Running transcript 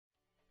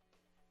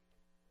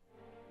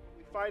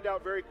find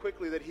out very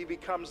quickly that he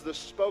becomes the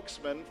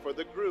spokesman for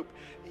the group.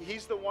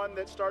 He's the one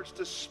that starts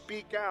to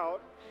speak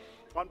out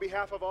on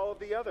behalf of all of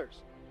the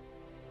others.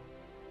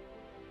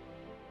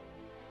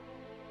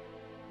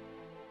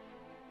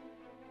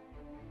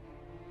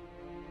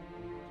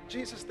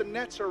 Jesus, the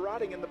nets are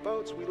rotting in the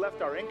boats. We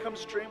left our income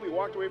stream. We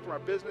walked away from our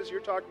business. You're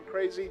talking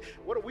crazy.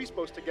 What are we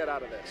supposed to get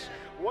out of this?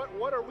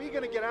 What are we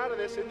going to get out of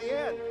this in the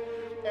end?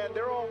 And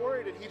they're all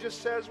worried, and he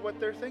just says what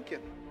they're thinking.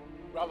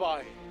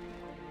 Rabbi,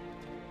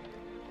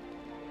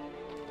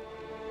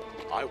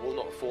 I will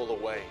not fall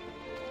away.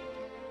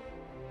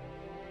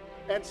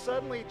 And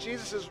suddenly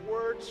Jesus'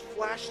 words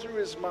flash through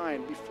his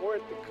mind. Before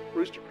the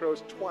rooster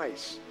crows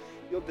twice,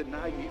 you'll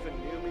deny you even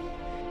knew me?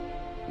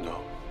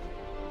 No.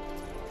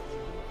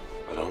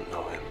 I don't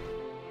know him.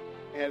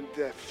 And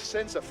the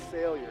sense of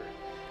failure,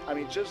 I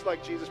mean, just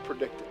like Jesus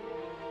predicted.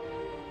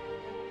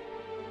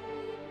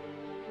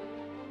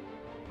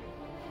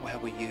 Where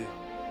were you?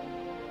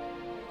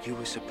 You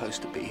were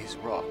supposed to be his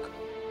rock.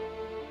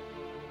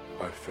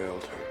 I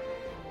failed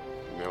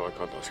him. Now I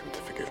can't ask him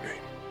to forgive me.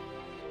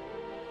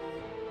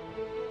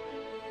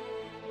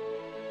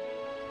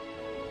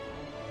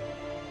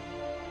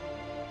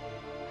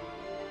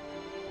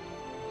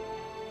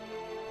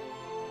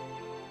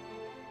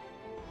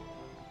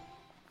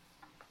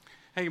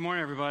 Hey, good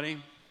morning,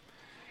 everybody.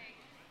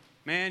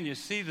 Man, you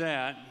see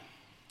that,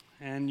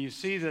 and you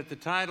see that the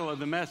title of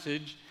the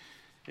message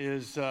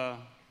is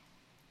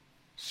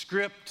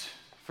Script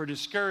for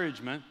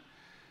Discouragement.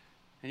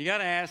 And you got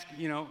to ask,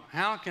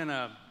 how can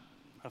a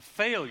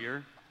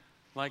failure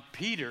like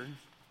Peter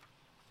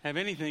have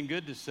anything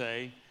good to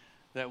say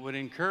that would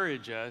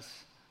encourage us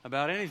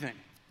about anything?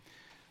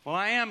 Well,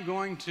 I am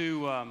going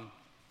to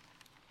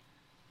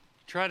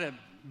try to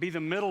be the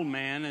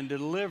middleman and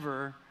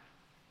deliver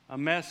a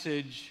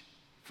message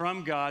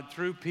from God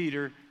through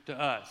Peter to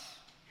us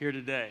here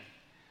today.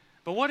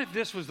 But what if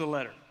this was the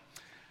letter?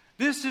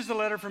 This is the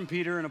letter from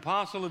Peter, an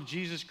apostle of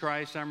Jesus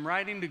Christ. I'm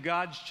writing to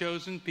God's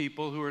chosen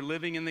people who are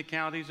living in the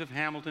counties of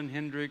Hamilton,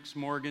 Hendricks,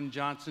 Morgan,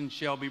 Johnson,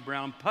 Shelby,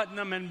 Brown,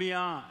 Putnam, and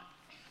beyond.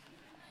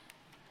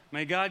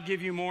 May God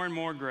give you more and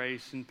more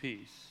grace and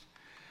peace.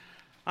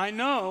 I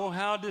know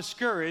how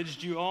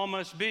discouraged you all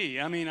must be.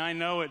 I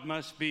know it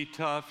must be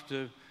tough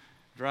to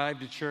drive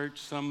to church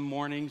some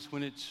mornings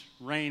when it's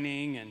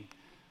raining and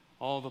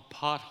all the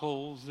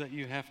potholes that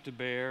you have to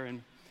bear.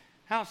 And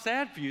how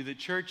sad for you that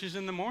church is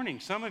in the morning.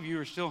 Some of you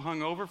are still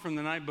hungover from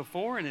the night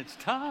before, and it's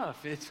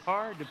tough. It's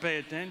hard to pay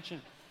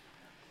attention.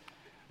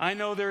 I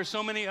know there are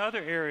so many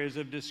other areas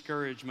of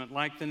discouragement,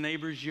 like the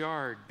neighbor's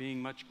yard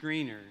being much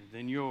greener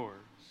than yours,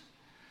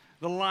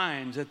 the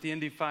lines at the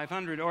Indy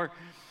 500, or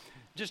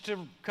just a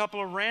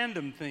couple of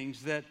random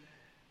things that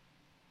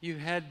you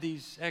had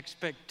these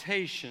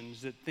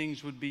expectations that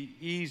things would be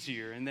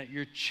easier and that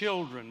your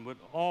children would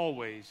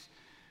always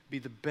be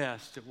the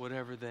best at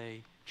whatever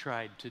they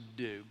tried to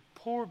do.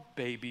 Poor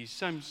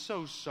babies, I'm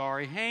so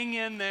sorry. Hang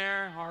in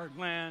there,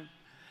 Heartland.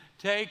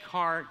 Take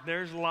heart.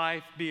 There's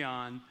life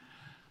beyond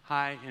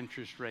high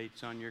interest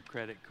rates on your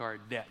credit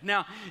card debt.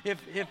 Now, if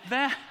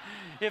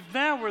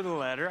that were the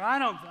letter, I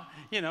don't,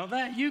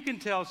 that you can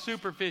tell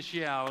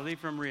superficiality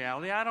from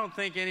reality. I don't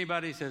think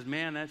anybody says,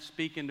 man, that's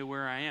speaking to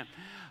where I am.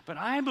 But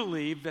I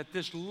believe that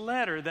this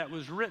letter that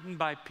was written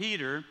by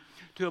Peter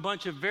to a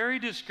bunch of very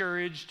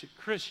discouraged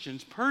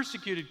Christians,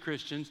 persecuted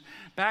Christians,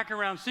 back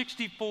around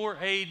 64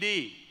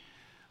 A.D.,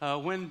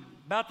 when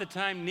about the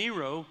time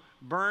Nero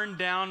burned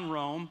down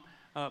Rome,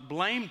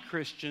 blamed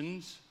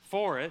Christians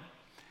for it,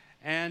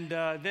 and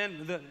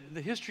then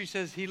the history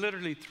says he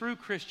literally threw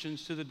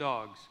Christians to the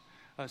dogs,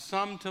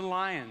 some to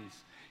lions.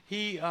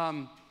 He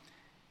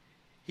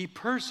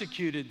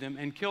persecuted them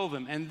and killed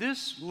them. And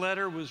this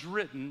letter was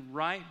written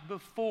right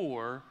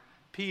before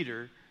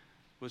Peter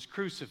was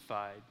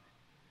crucified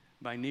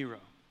by Nero.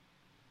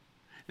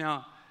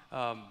 Now,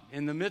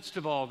 in the midst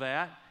of all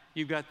that,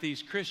 you've got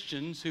these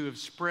Christians who have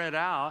spread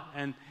out,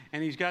 and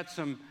he's got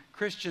some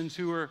Christians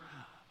who are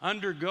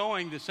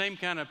undergoing the same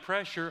kind of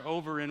pressure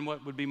over in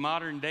what would be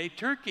modern-day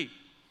Turkey.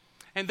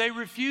 And they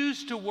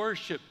refuse to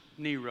worship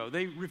Nero.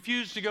 They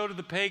refuse to go to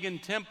the pagan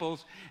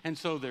temples, and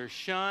so they're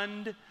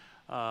shunned.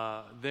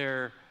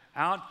 They're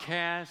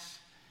outcasts,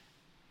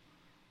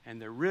 and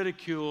they're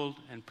ridiculed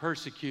and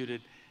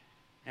persecuted.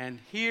 And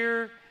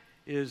here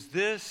is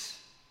this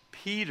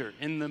Peter,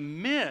 in the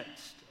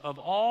midst of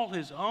all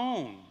his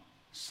own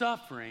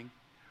suffering,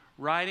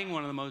 writing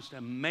one of the most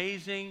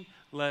amazing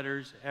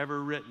letters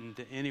ever written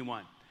to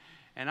anyone.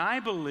 And I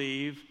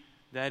believe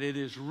that it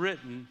is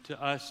written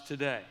to us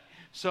today.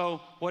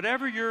 So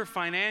whatever your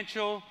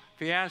financial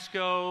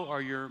fiasco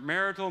or your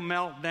marital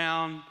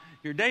meltdown,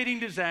 your dating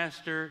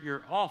disaster,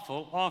 your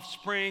awful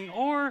offspring,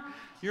 or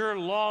your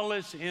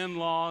lawless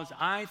in-laws,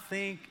 I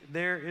think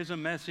there is a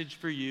message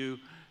for you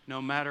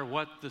no matter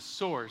what the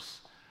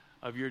source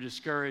of your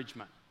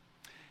discouragement.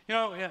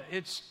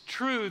 It's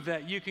true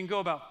that you can go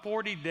about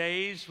 40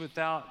 days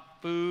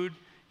without food.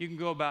 You can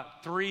go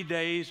about 3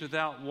 days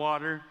without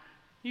water.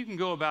 You can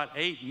go about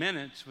 8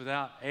 minutes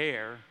without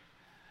air.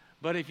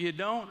 But if you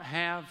don't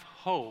have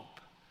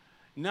hope,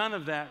 None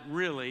of that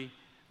really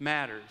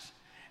matters.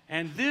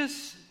 And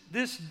this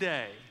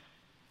day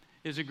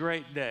is a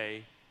great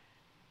day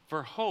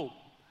for hope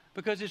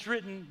because it's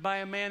written by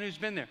a man who's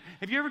been there.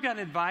 Have you ever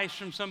gotten advice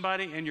from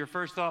somebody and your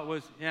first thought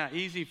was, yeah,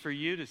 easy for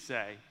you to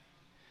say?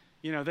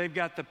 You know, they've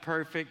got the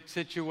perfect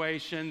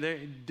situation. They're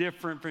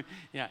different.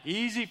 Yeah,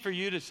 easy for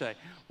you to say.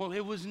 Well,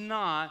 it was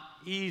not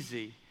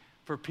easy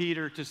for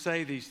Peter to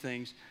say these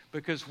things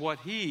because what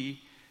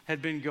he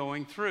had been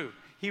going through.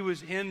 He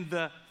was in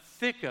the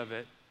thick of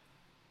it,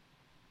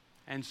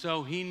 and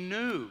so he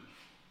knew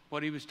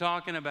what he was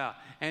talking about,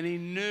 and he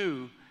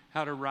knew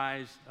how to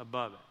rise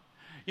above it.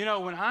 You know,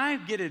 when I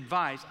get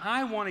advice,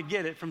 I want to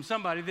get it from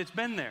somebody that's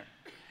been there.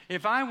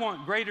 If I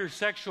want greater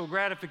sexual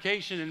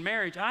gratification in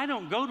marriage, I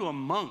don't go to a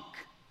monk.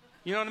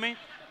 You know what I mean?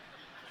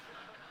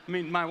 I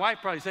mean, my wife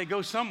probably say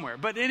go somewhere.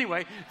 But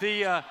anyway,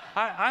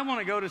 I want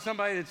to go to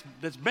somebody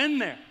that's been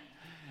there.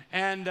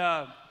 And,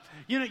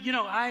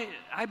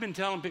 I've been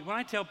telling people, when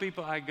I tell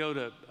people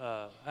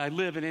I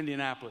live in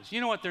Indianapolis, you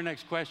know what their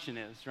next question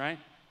is, right?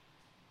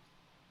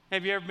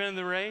 Have you ever been to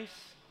the race?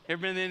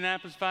 Ever been to the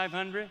Indianapolis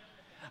 500?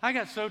 I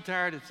got so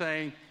tired of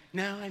saying,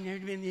 no, I've never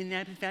been to the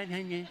Indianapolis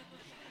 500.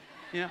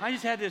 You know, I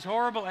just had this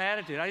horrible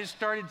attitude. I just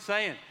started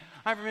saying,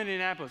 I'm from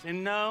Indianapolis.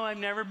 And no, I've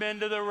never been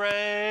to the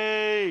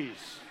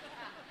race.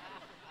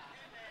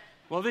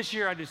 Well, this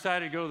year I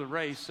decided to go to the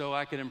race so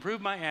I could improve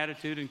my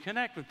attitude and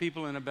connect with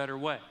people in a better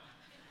way.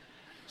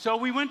 So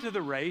we went to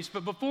the race,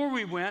 but before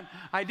we went,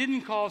 I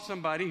didn't call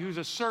somebody who's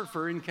a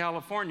surfer in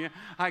California.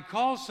 I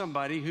called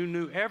somebody who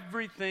knew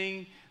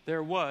everything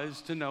there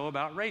was to know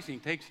about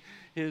racing. Takes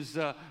his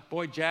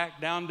boy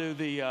Jack down to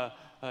the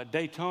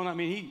Daytona. I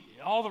mean,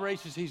 all the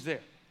races, he's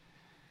there.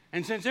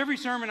 And since every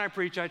sermon I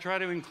preach, I try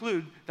to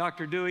include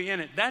Dr. Dewey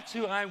in it. That's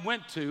who I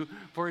went to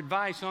for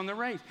advice on the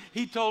race.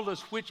 He told us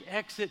which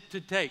exit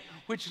to take,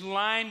 which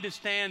line to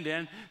stand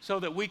in so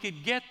that we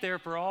could get there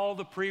for all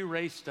the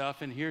pre-race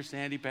stuff and hear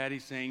Sandy Patty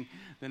sing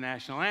the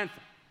national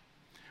anthem.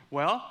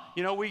 Well,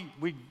 you know, we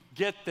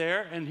get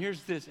there and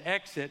here's this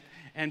exit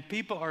and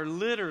people are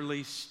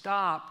literally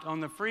stopped on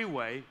the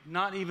freeway,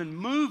 not even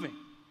moving.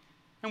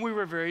 And we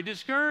were very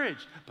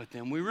discouraged. But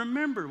then we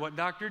remembered what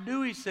Dr.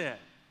 Dewey said.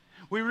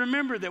 We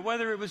remembered that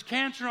whether it was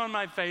cancer on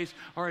my face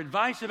or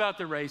advice about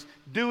the race,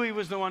 Dewey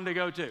was the one to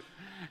go to.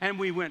 And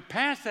we went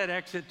past that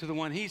exit to the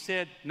one he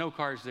said, no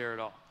cars there at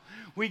all.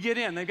 We get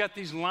in. They've got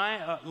these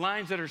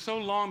lines that are so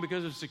long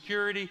because of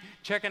security,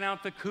 checking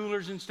out the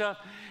coolers and stuff.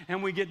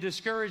 And we get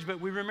discouraged. But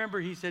we remember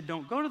he said,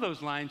 don't go to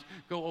those lines.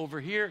 Go over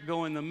here.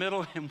 Go in the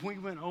middle. And we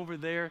went over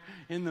there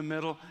in the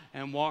middle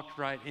and walked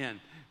right in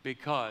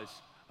because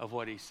of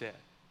what he said.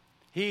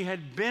 He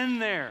had been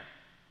there.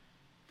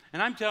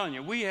 And I'm telling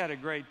you, we had a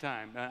great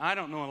time. I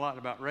don't know a lot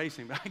about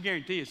racing, but I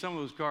guarantee you some of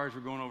those cars were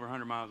going over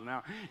 100 miles an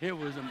hour. It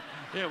was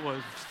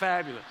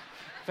fabulous.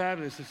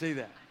 Fabulous to see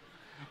that.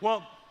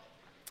 Well,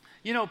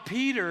 you know,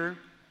 Peter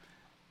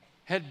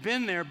had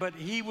been there, but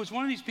he was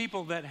one of these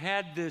people that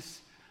had this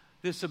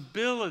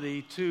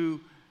ability to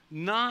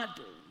not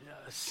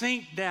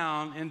sink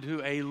down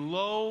into a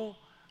low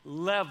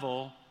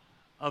level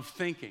of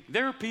thinking.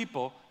 There are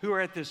people who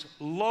are at this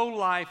low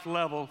life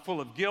level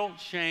full of guilt,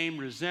 shame,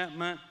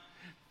 resentment,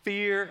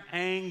 fear,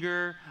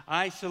 anger,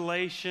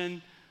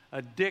 isolation,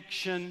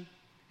 addiction,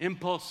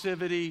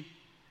 impulsivity,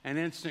 and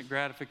instant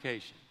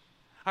gratification.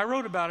 I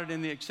wrote about it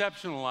in The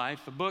Exceptional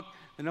Life, a book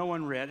that no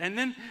one read. And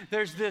then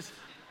there's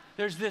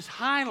this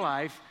high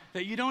life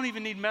that you don't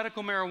even need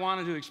medical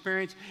marijuana to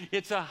experience.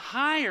 It's a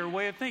higher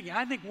way of thinking.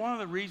 I think one of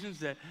the reasons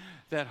that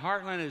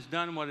Heartland has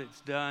done what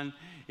it's done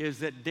is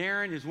that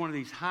Darren is one of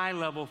these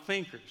high-level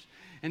thinkers.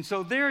 And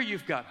so there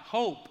you've got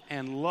hope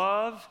and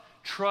love,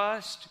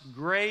 trust,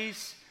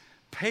 grace,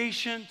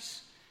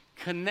 patience,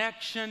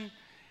 connection,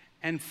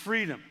 and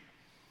freedom.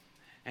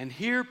 And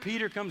here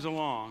Peter comes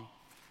along.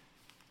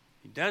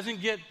 He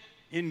doesn't get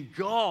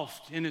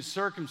engulfed in his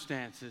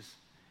circumstances,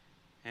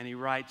 and he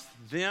writes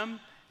them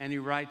and he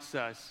writes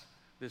us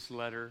this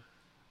letter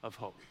of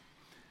hope.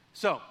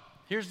 So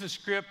here's the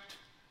script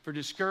for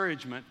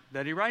discouragement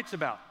that he writes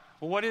about.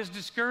 Well, what is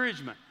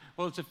discouragement?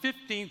 Well, it's a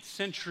 15th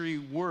century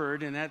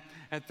word, and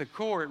at the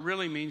core it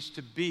really means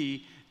to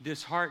be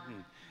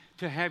disheartened.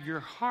 To have your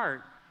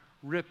heart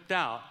ripped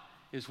out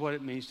is what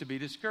it means to be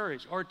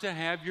discouraged, or to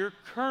have your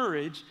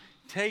courage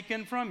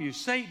taken from you.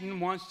 Satan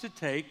wants to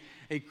take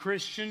a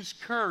Christian's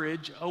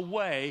courage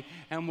away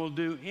and will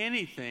do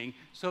anything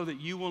so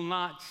that you will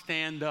not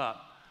stand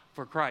up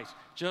for Christ,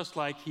 just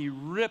like he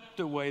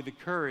ripped away the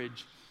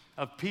courage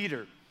of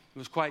Peter. He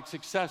was quite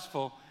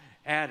successful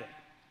at it.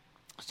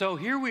 So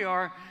here we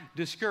are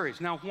discouraged.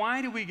 Now,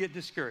 why do we get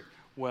discouraged?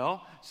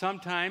 Well,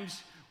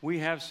 sometimes we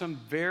have some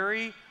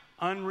very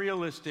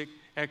unrealistic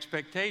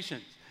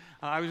expectations.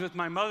 I was with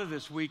my mother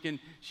this week, and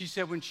she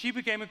said when she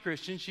became a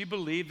Christian, she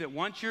believed that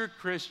once you're a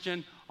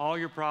Christian, all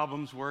your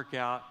problems work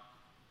out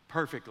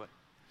perfectly.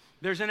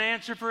 There's an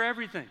answer for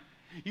everything.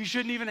 You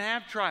shouldn't even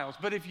have trials,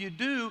 but if you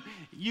do,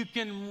 you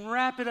can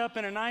wrap it up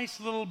in a nice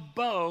little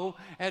bow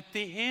at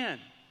the end.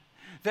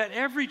 That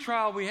every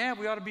trial we have,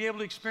 we ought to be able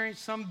to experience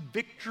some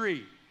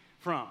victory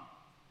from.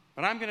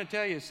 But I'm going to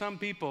tell you, some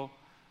people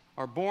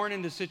are born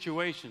into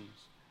situations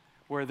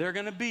where they're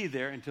going to be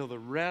there until the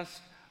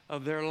rest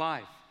of their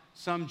life.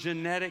 Some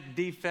genetic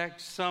defect,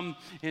 some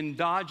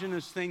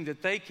endogenous thing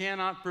that they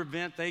cannot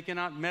prevent, they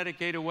cannot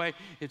medicate away,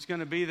 it's going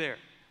to be there.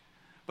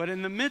 But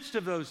in the midst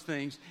of those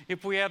things,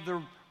 if we have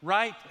the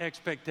right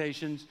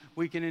expectations,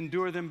 we can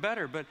endure them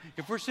better. But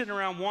if we're sitting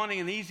around wanting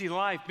an easy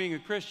life being a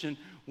Christian,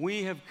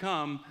 we have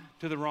come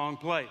to the wrong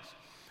place.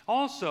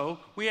 Also,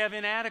 we have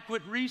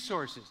inadequate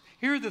resources.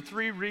 Here are the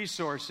 3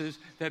 resources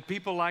that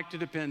people like to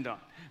depend on: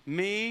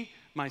 me,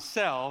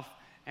 myself,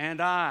 and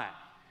I.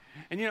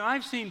 And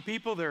I've seen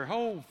people, their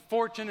whole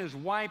fortune is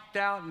wiped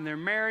out and their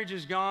marriage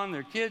is gone,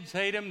 their kids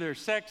hate them, they're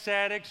sex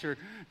addicts or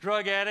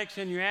drug addicts,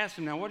 and you ask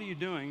them, now, what are you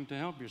doing to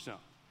help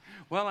yourself?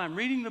 Well, I'm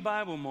reading the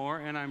Bible more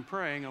and I'm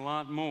praying a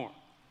lot more.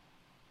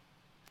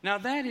 Now,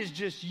 that is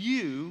just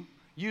you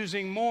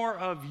using more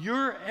of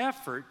your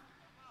effort.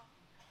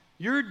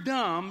 You're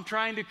dumb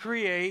trying to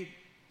create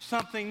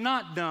something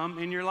not dumb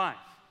in your life.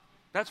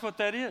 That's what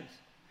that is.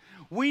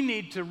 We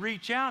need to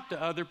reach out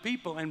to other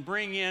people and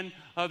bring in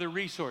other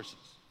resources.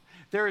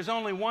 There is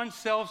only one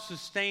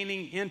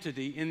self-sustaining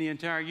entity in the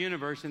entire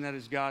universe, and that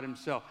is God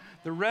Himself.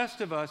 The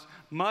rest of us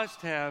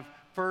must have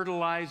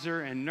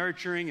fertilizer and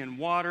nurturing and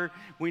water.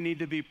 We need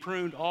to be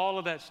pruned, all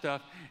of that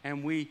stuff,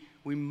 and we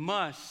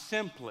must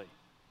simply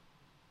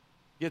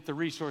get the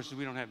resources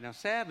we don't have. Now,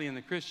 sadly, in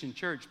the Christian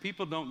church,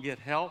 people don't get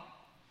help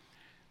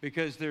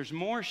because there's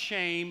more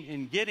shame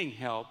in getting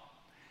help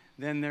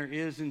than there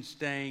is in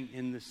staying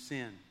in the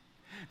sin.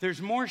 There's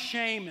more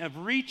shame of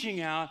reaching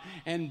out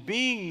and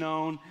being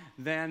known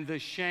than the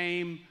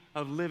shame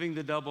of living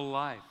the double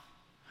life.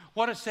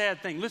 What a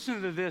sad thing.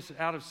 Listen to this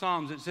out of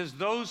Psalms. It says,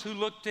 those who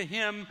look to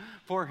Him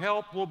for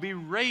help will be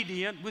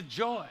radiant with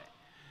joy.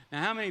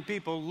 Now, how many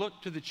people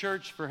look to the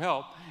church for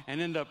help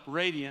and end up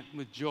radiant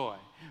with joy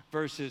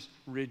versus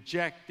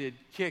rejected,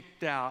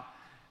 kicked out,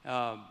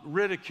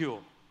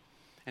 ridiculed?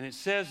 And it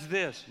says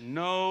this,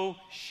 no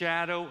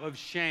shadow of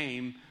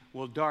shame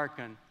will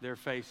darken their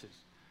faces.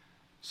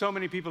 So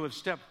many people have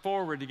stepped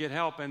forward to get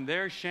help, and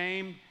their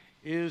shame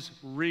is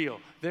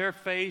real. Their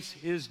face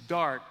is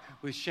dark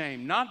with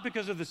shame, not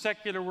because of the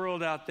secular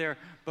world out there,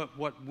 but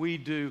what we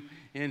do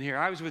in here.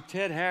 I was with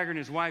Ted Haggard and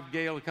his wife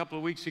Gail a couple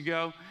of weeks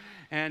ago,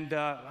 and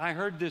I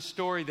heard this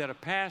story that a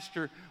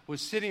pastor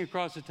was sitting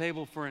across the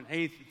table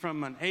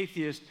from an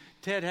atheist.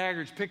 Ted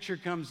Haggard's picture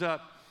comes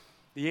up.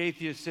 The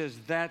atheist says,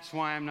 that's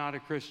why I'm not a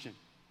Christian.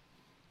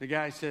 The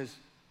guy says,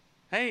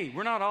 hey,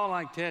 we're not all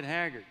like Ted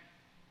Haggard.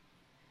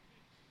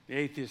 The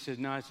atheist says,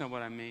 no, that's not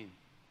what I mean.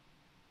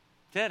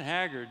 Ted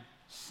Haggard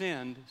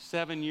sinned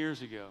 7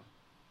 years ago,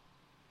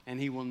 and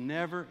he will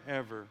never,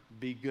 ever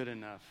be good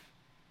enough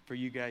for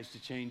you guys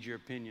to change your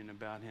opinion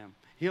about him.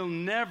 He'll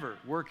never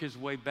work his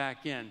way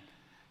back in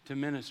to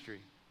ministry.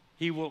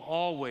 He will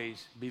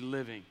always be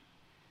living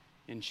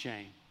in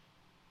shame.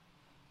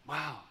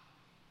 Wow,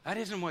 that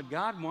isn't what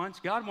God wants.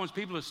 God wants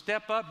people to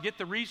step up, get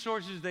the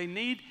resources they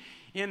need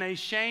in a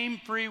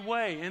shame-free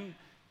way. And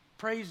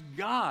praise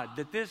God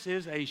that this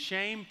is a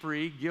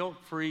shame-free,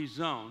 guilt-free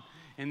zone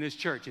in this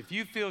church. If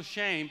you feel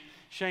shame,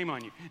 shame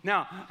on you.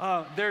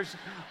 Now, there's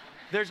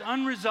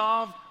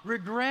unresolved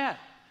regret.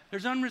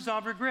 There's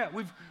unresolved regret.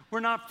 We're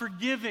not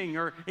forgiving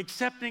or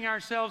accepting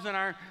ourselves and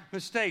our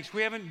mistakes.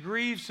 We haven't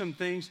grieved some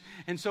things,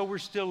 and so we're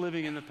still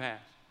living in the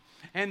past.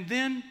 And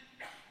then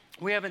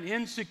we have an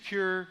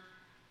insecure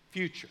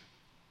future.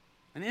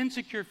 An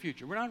insecure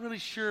future. We're not really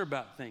sure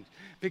about things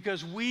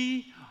because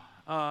we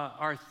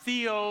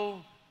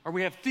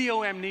we have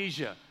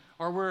theoamnesia,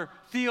 or we're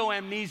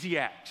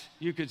theoamnesiacs,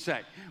 you could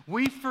say.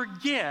 We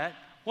forget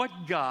what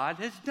God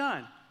has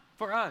done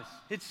for us.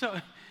 It's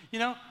so,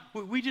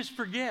 we just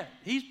forget.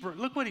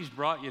 Look what He's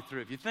brought you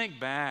through. If you think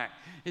back,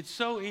 it's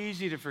so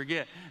easy to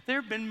forget. There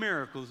have been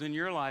miracles in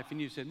your life,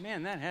 and you said,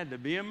 man, that had to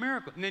be a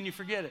miracle. And then you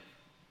forget it.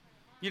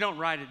 You don't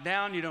write it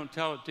down. You don't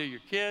tell it to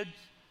your kids.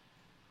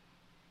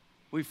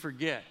 We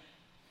forget.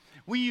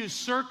 We use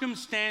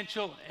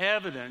circumstantial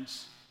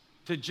evidence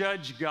to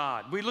judge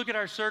God. We look at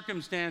our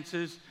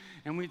circumstances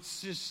and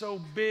it's just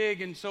so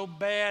big and so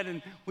bad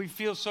and we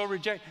feel so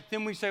rejected.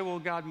 Then we say, well,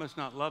 God must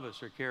not love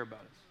us or care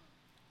about us.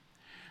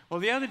 Well,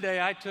 the other day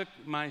I took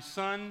my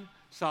son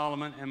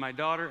Solomon and my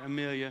daughter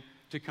Amelia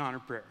to Conner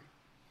Prairie.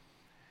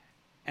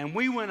 And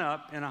we went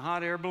up in a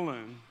hot air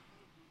balloon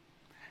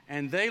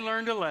and they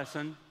learned a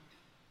lesson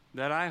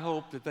that I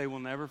hope that they will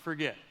never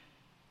forget.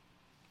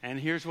 And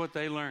here's what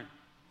they learned.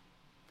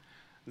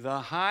 The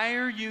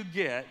higher you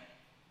get,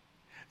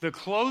 the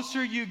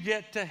closer you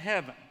get to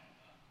heaven,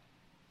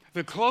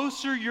 the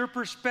closer your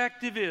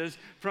perspective is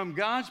from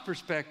God's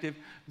perspective,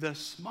 the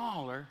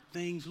smaller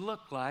things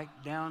look like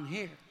down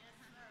here.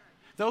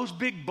 Those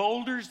big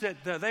boulders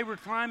that they were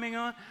climbing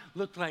on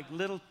looked like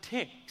little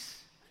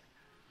ticks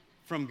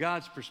from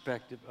God's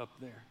perspective up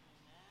there.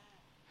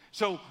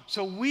 So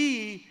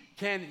we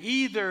can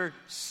either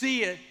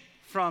see it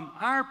from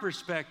our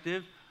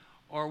perspective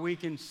or we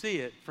can see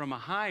it from a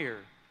higher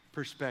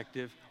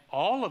perspective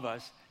all of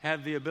us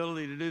have the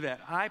ability to do that.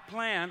 I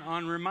plan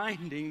on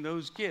reminding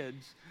those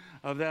kids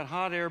of that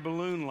hot air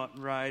balloon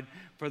ride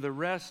for the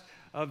rest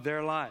of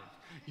their lives.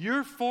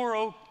 Your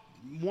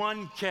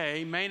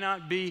 401k may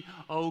not be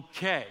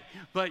okay,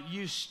 but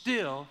you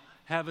still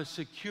have a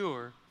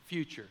secure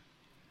future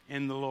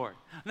in the Lord.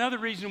 Another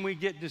reason we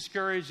get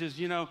discouraged is,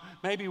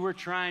 maybe we're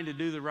trying to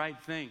do the right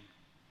thing.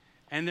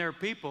 And there are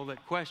people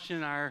that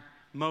question our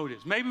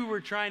motives. Maybe we're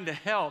trying to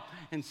help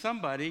and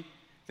somebody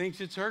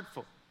thinks it's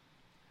hurtful.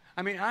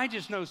 I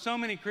just know so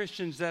many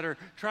Christians that are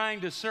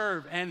trying to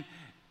serve and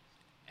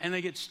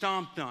they get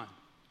stomped on.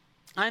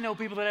 I know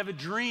people that have a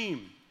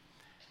dream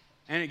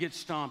and it gets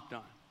stomped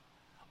on.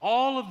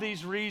 All of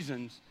these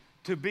reasons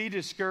to be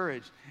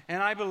discouraged.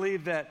 And I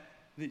believe that,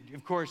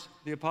 of course,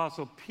 the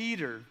Apostle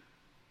Peter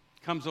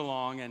comes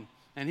along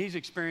and he's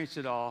experienced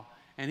it all.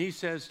 And he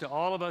says to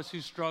all of us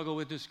who struggle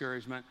with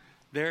discouragement,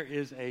 there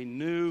is a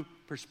new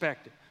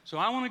perspective. So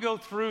I want to go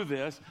through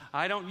this.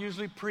 I don't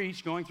usually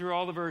preach going through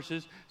all the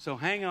verses, so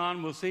hang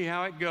on. We'll see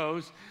how it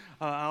goes.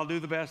 I'll do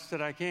the best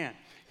that I can.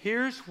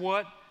 Here's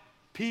what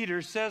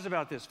Peter says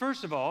about this.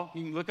 First of all,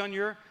 you can look on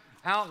your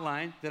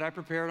outline that I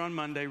prepared on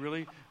Monday.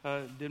 Really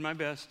did my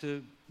best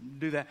to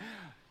do that.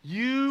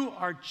 You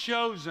are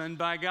chosen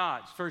by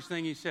God. First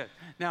thing he said.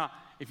 Now,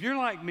 if you're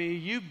like me,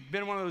 you've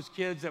been one of those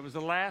kids that was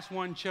the last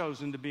one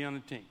chosen to be on the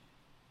team.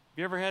 Have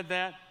you ever had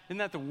that? Isn't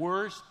that the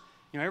worst?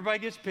 Everybody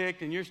gets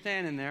picked and you're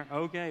standing there.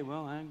 Okay,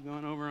 well, I'm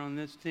going over on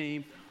this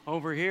team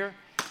over here.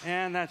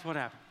 And that's what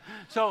happened.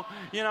 So,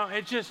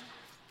 it's just,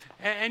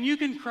 and you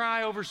can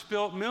cry over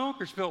spilt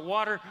milk or spilt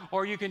water,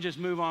 or you can just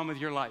move on with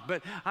your life.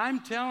 But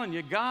I'm telling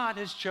you, God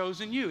has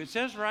chosen you. It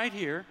says right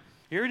here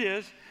it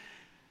is,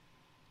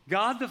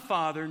 God the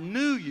Father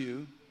knew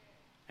you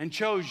and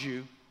chose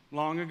you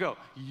long ago.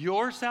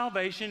 Your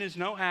salvation is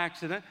no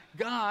accident.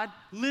 God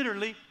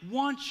literally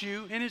wants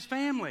you in his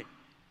family.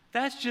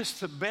 That's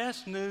just the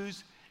best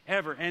news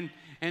ever. And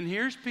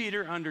here's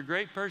Peter under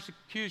great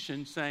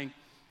persecution saying,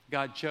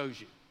 God chose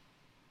you.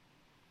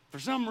 For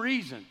some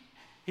reason,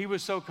 he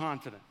was so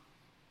confident.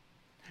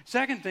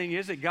 Second thing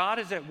is that God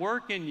is at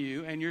work in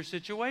you and your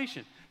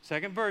situation.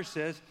 Second verse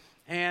says,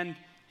 and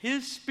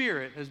his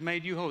Spirit has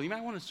made you holy. You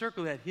might want to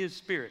circle that, his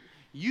Spirit.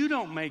 You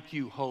don't make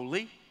you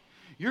holy.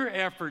 Your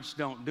efforts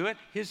don't do it.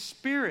 His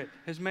Spirit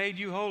has made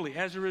you holy.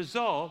 As a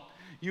result,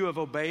 you have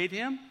obeyed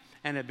him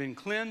and have been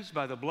cleansed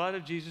by the blood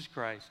of Jesus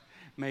Christ.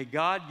 May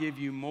God give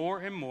you more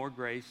and more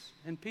grace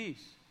and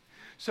peace.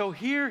 So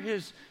here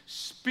his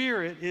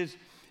Spirit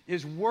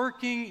is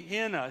working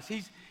in us.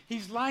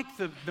 He's like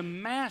the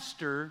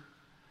master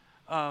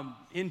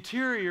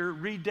interior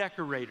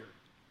redecorator.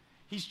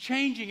 He's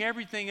changing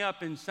everything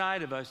up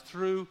inside of us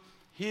through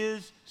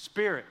his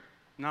Spirit,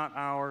 not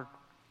our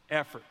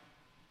effort.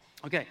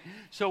 Okay,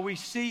 so we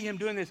see him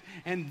doing this,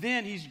 and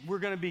then we're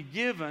going to be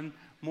given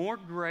more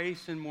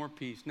grace and more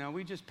peace. Now,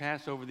 we just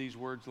pass over these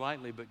words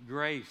lightly, but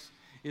grace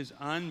is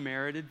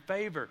unmerited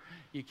favor.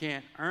 You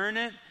can't earn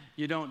it.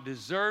 You don't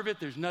deserve it.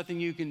 There's nothing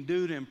you can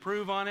do to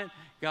improve on it.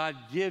 God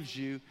gives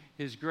you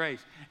his grace.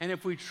 And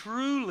if we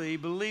truly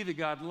believe that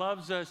God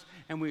loves us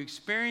and we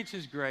experience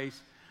his grace,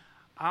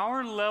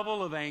 our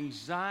level of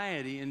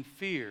anxiety and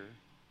fear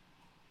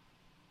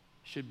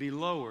should be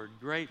lowered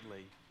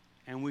greatly,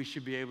 and we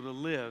should be able to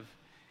live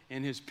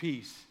in his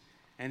peace.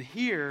 And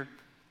here,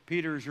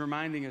 Peter is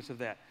reminding us of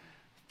that.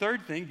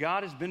 Third thing,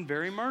 God has been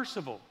very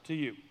merciful to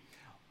you.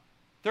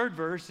 Third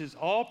verse is,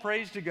 all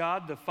praise to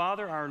God, the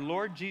Father, our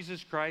Lord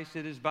Jesus Christ.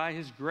 It is by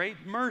his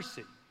great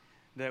mercy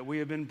that we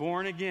have been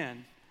born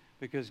again,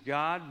 because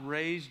God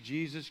raised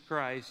Jesus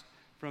Christ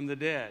from the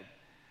dead.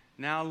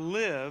 Now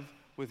live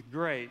with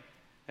great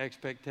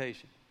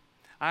expectation.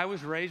 I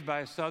was raised by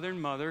a Southern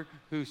mother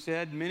who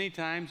said many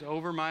times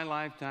over my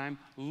lifetime,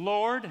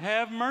 Lord,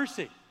 have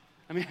mercy.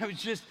 It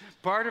was just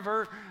part of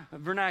her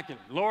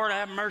vernacular. Lord,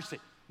 have mercy.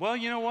 Well,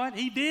 you know what?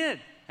 He did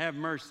have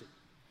mercy.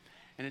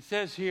 And it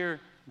says here,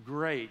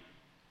 great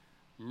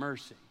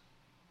mercy.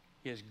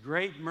 He has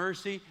great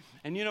mercy.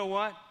 And you know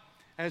what?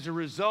 As a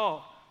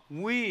result,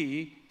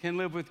 we can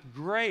live with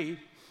great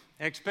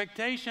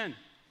expectation.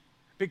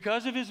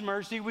 Because of his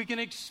mercy, we can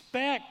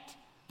expect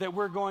that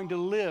we're going to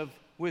live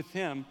with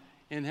him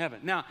in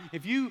heaven. Now,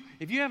 if you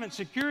haven't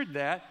secured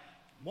that,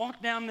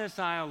 walk down this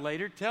aisle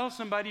later, tell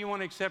somebody you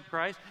want to accept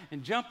Christ,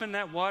 and jump in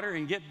that water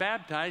and get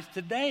baptized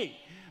today.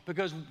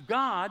 Because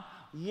God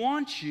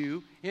wants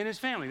you in his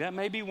family. That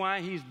may be why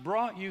he's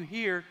brought you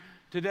here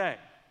today.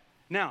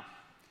 Now,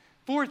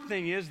 fourth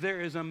thing is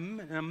there is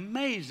an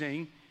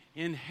amazing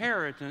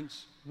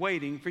inheritance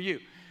waiting for you.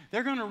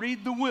 They're going to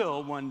read the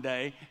will one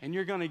day, and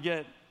you're going to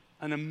get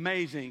an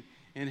amazing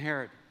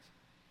inheritance.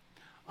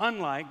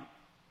 Unlike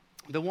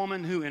the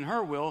woman who in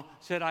her will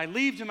said, I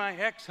leave to my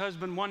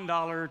ex-husband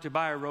 $1 to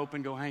buy a rope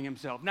and go hang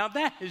himself. Now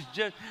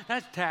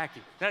that's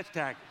tacky. That's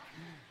tacky.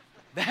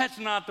 That's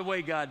not the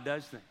way God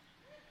does things.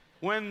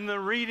 When the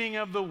reading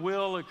of the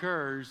will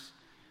occurs,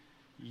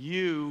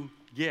 you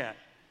get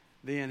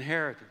the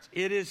inheritance.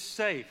 It is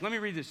safe. Let me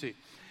read this to you.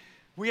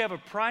 We have a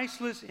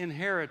priceless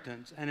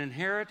inheritance, an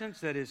inheritance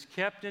that is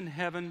kept in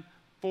heaven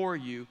for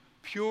you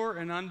pure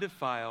and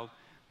undefiled,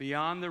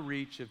 beyond the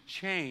reach of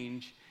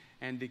change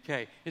and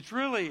decay. It's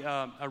really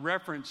a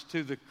reference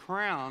to the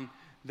crown,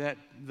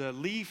 the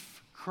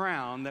leaf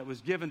crown that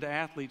was given to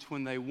athletes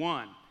when they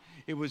won.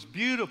 It was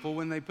beautiful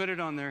when they put it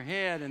on their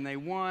head and they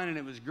won, and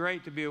it was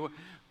great to be aware,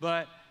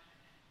 but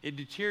it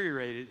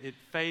deteriorated, it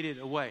faded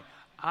away.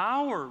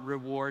 Our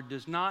reward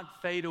does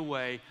not fade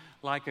away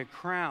like a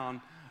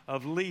crown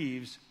of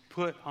leaves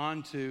put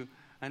onto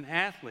an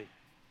athlete.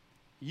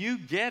 You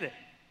get it,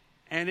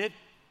 and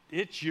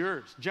it's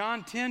yours.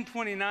 John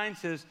 10:29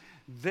 says,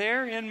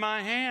 "They're in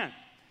my hand,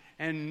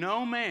 and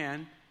no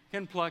man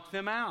can pluck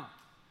them out."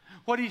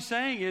 What he's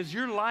saying is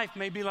your life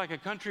may be like a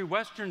country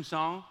western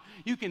song.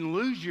 You can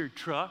lose your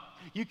truck,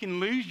 you can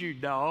lose your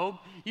dog,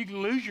 you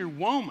can lose your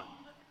woman,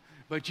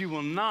 but you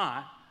will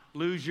not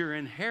lose your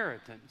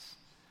inheritance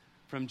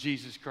from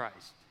Jesus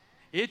Christ.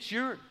 It's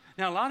yours.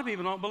 Now, a lot of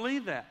people don't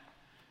believe that.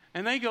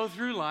 And they go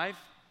through life,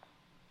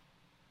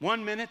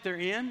 1 minute they're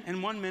in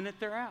and 1 minute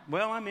they're out.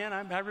 Well, I'm in,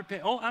 I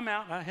repent. Oh, I'm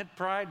out. I had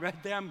pride right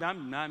there.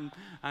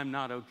 I'm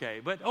not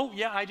okay. But, oh,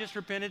 yeah, I just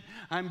repented.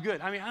 I'm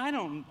good. I mean, I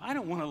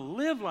don't want to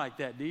live like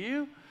that, do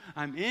you?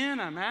 I'm in,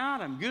 I'm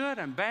out, I'm good,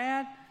 I'm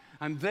bad,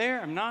 I'm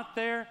there, I'm not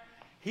there.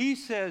 He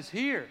says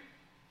here,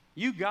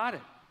 you got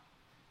it.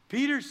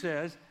 Peter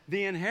says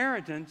the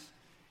inheritance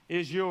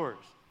is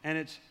yours, and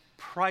it's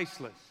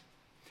priceless.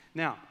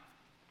 Now,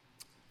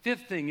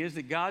 fifth thing is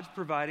that God's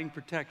providing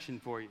protection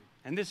for you.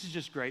 And this is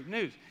just great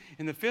news.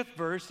 In the 5th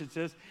verse, it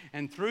says,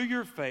 "And through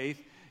your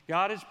faith,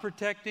 God is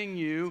protecting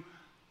you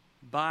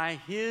by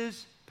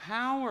His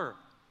power."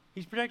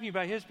 He's protecting you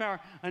by His power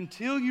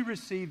until you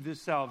receive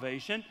this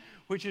salvation,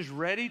 which is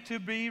ready to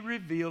be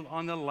revealed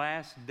on the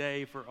last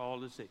day for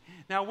all to see.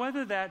 Now,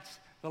 whether that's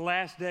the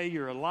last day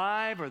you're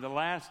alive or the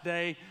last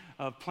day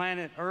of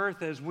planet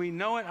Earth as we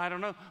know it, I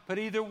don't know. But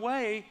either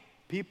way,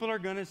 people are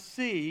going to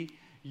see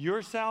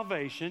your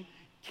salvation.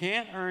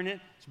 Can't earn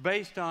it. It's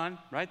based on,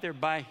 right there,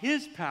 by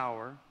His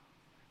power,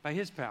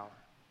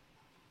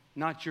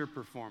 not your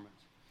performance.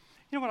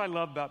 You know what I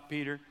love about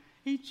Peter?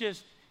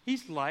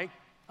 He's like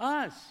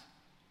us.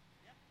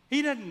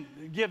 He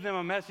doesn't give them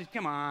a message,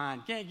 come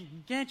on,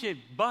 can't you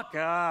buck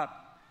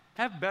up?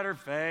 Have better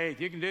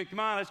faith. You can do it. Come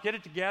on, let's get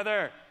it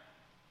together.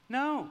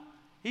 No,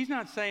 he's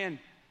not saying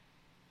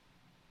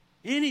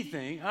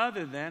anything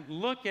other than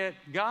look at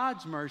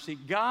God's mercy,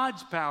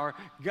 God's power,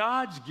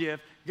 God's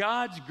gift,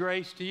 God's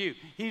grace to you.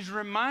 He's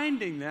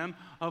reminding them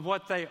of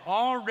what they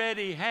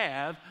already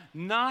have,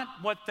 not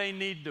what they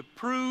need to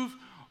prove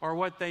or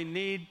what they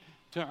need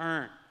to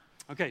earn.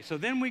 Okay, so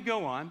then we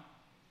go on,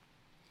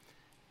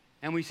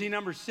 and we see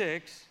number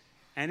 6,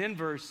 and in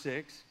verse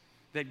 6,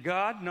 that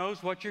God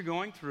knows what you're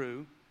going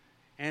through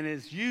and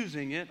is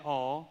using it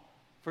all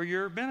for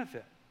your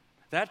benefit.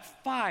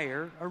 That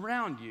fire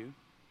around you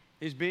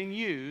is being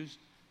used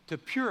to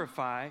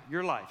purify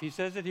your life. He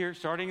says it here,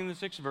 starting in the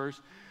 6th verse.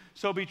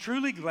 "So be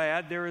truly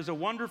glad, there is a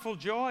wonderful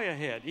joy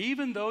ahead,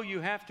 even though you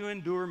have to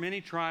endure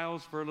many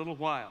trials for a little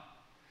while.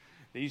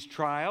 These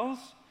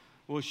trials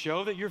will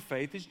show that your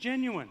faith is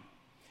genuine.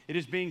 It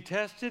is being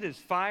tested as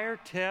fire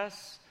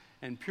tests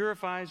and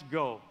purifies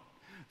gold,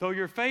 though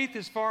your faith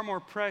is far more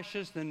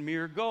precious than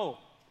mere gold.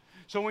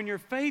 So when your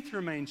faith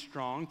remains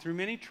strong through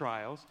many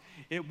trials,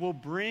 it will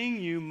bring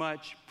you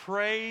much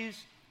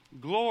praise,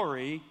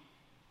 glory,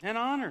 and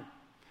honor."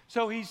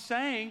 So he's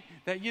saying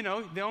that,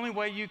 the only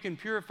way you can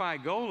purify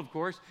gold, of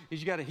course, is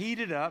you got to heat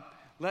it up,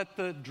 let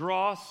the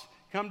dross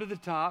come to the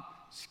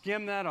top,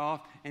 skim that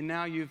off, and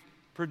now you've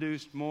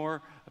produced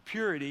more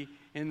purity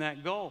in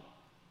that gold.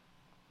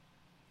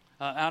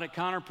 Out at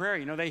Conner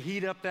Prairie, they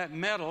heat up that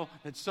metal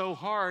that's so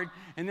hard,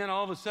 and then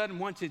all of a sudden,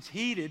 once it's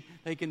heated,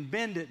 they can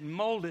bend it and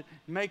mold it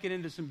and make it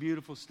into some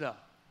beautiful stuff.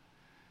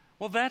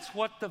 Well, that's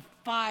what the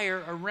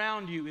fire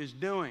around you is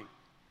doing.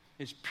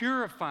 It's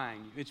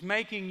purifying you. It's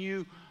making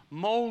you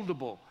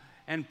moldable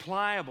and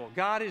pliable.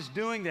 God is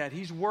doing that.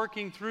 He's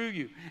working through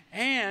you.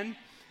 And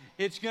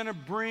it's going to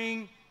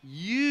bring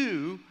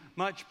you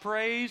much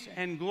praise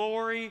and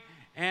glory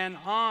and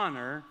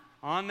honor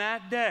on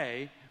that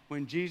day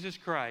when Jesus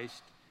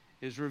Christ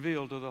is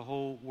revealed to the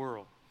whole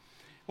world.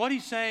 What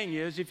he's saying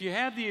is, if you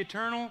have the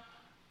eternal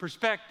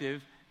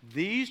perspective,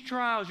 these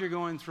trials you're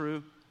going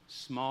through,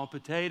 small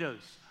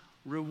potatoes.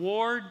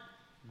 Reward,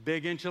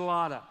 big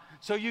enchilada.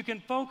 So you can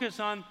focus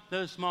on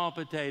those small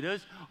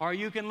potatoes, or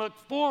you can look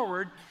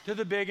forward to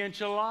the big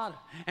enchilada.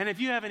 And if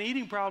you have an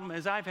eating problem,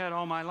 as I've had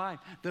all my life,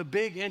 the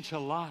big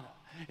enchilada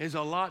is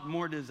a lot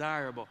more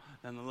desirable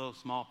than the little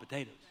small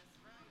potatoes.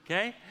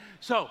 Okay?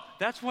 So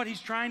that's what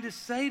he's trying to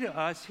say to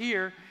us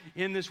here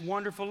in this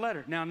wonderful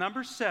letter. Now,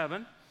 number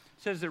 7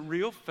 says that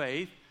real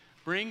faith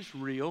brings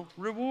real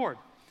reward.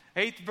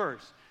 8th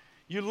verse.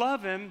 "You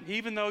love Him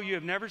even though you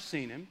have never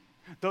seen Him.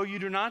 Though you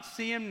do not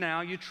see Him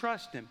now, you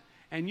trust Him.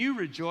 And you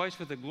rejoice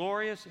with a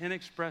glorious,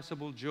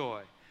 inexpressible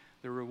joy.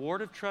 The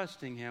reward of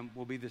trusting Him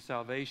will be the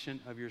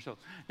salvation of your soul."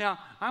 Now,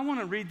 I want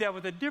to read that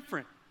with a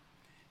different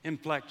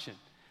inflection.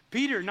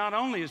 Peter not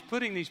only is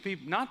putting these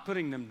people, not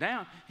putting them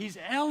down, he's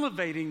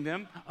elevating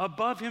them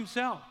above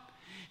himself.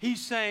 He's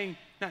saying,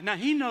 Now,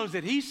 he knows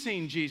that he's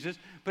seen Jesus,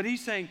 but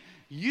he's saying,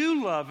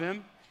 you love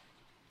him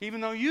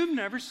even though you've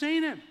never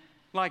seen him,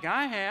 like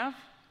I have.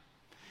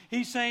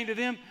 He's saying to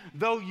them,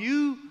 though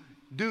you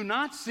do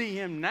not see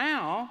him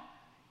now,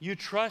 you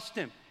trust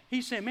him.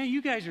 He's saying, man,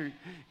 you guys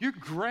you're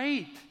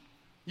great.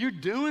 You're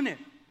doing it.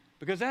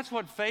 Because that's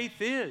what faith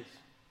is.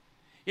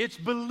 It's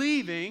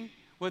believing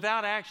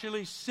without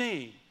actually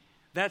seeing.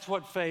 That's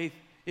what faith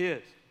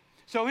is.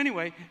 So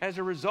anyway, as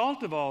a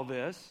result of all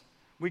this,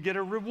 we get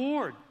a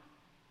reward.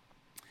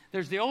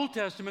 There's the Old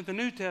Testament, the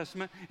New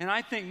Testament, and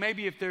I think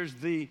maybe if there's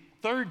the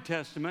Third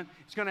Testament,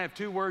 it's going to have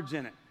 2 words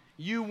in it.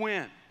 You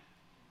win.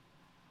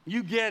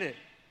 You get it.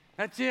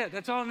 That's it.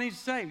 That's all it needs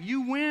to say.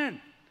 You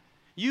win.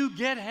 You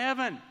get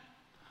heaven.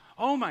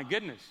 Oh my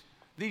goodness.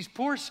 These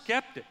poor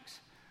skeptics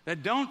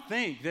that don't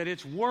think that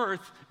it's worth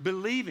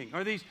believing,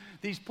 or these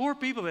poor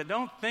people that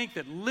don't think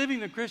that living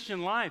the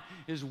Christian life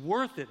is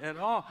worth it at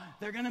all,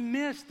 they're going to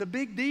miss the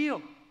big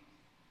deal.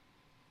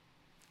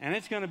 And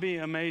it's going to be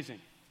amazing.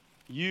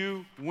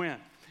 You win.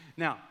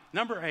 Now,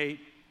 number 8,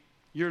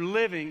 you're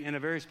living in a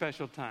very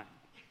special time.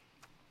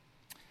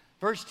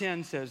 Verse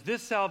 10 says,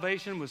 this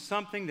salvation was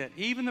something that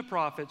even the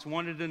prophets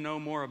wanted to know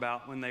more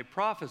about when they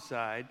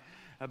prophesied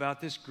about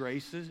this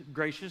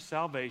gracious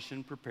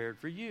salvation prepared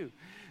for you.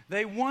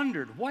 They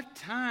wondered what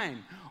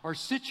time or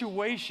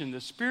situation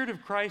the Spirit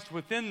of Christ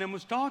within them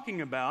was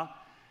talking about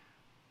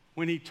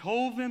when he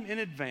told them in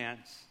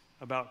advance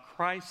about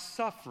Christ's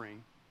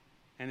suffering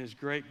and his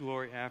great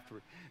glory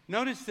afterward.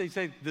 Notice they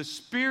say the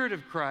Spirit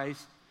of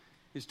Christ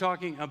is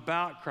talking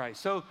about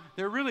Christ. So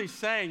they're really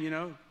saying,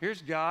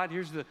 here's God,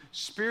 here's the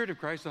Spirit of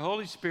Christ, the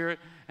Holy Spirit,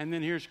 and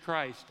then here's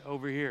Christ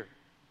over here.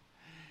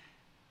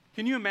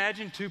 Can you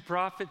imagine 2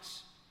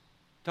 prophets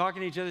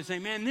talking to each other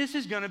saying, man, this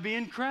is going to be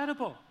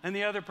incredible. And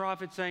the other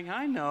prophet saying,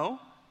 I know.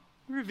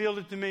 He revealed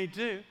it to me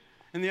too.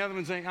 And the other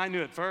one saying, I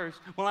knew it first.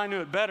 Well, I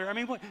knew it better. I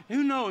mean,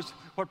 who knows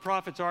what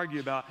prophets argue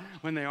about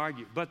when they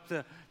argue. But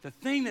the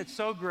thing that's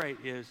so great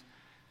is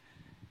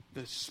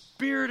the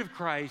Spirit of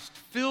Christ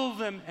filled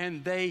them,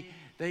 and they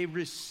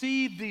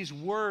received these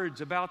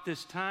words about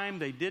this time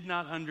they did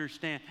not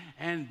understand.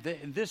 And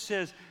this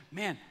says,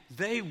 man,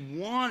 they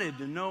wanted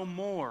to know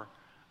more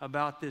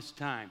about this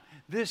time.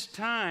 This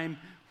time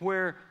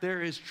where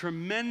there is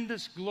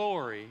tremendous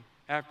glory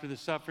after the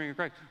suffering of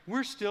Christ.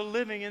 We're still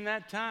living in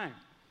that time.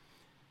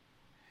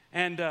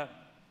 And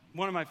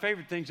one of my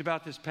favorite things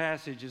about this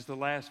passage is the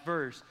last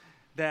verse,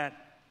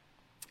 that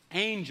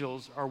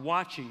angels are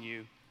watching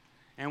you,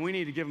 and we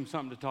need to give them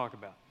something to talk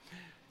about.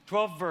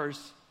 12th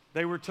verse,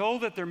 they were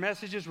told that their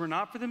messages were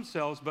not for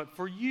themselves, but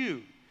for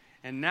you.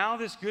 And now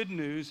this good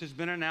news has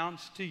been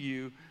announced to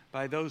you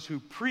by those who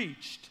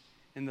preached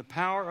in the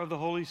power of the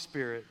Holy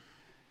Spirit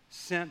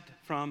sent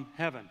from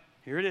heaven.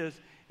 Here it is.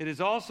 It is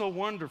also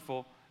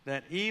wonderful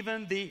that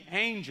even the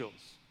angels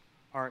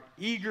are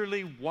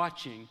eagerly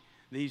watching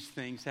these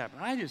things happen.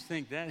 I just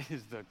think that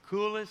is the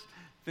coolest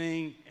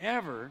thing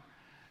ever,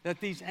 that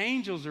these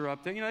angels are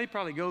up there. They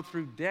probably go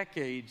through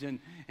decades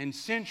and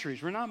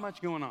centuries where not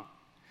much going on.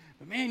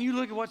 But man, you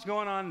look at what's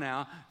going on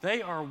now.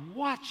 They are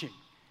watching.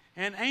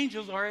 And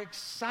angels are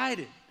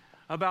excited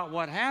about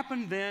what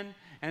happened then,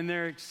 and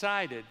they're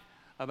excited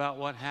about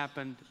what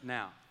happened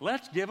now.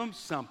 Let's give them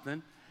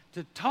something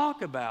to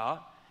talk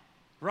about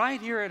right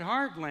here at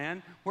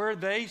Heartland, where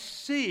they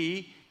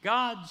see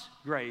God's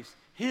grace,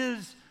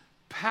 his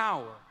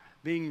power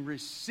being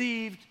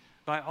received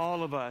by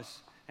all of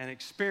us and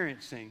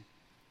experiencing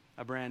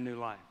a brand new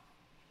life.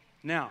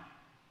 Now,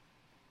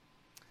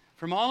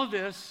 from all of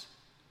this,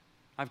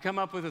 I've come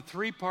up with a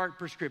 3-part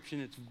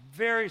prescription. It's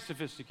very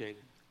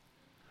sophisticated.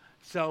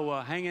 So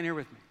hang in here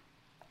with me.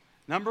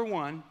 Number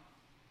 1,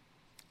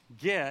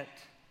 get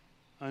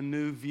a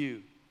new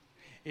view.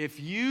 If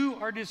you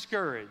are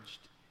discouraged,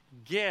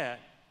 get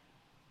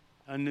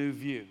a new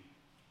view.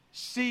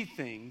 See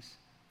things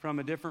from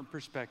a different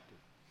perspective.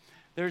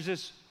 There's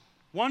this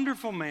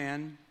wonderful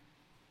man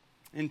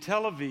in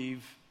Tel Aviv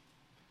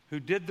who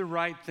did the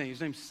right thing.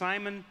 His name's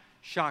Simon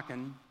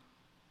Shokin.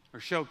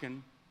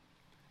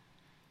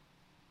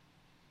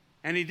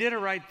 And he did a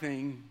right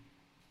thing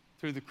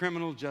through the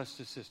criminal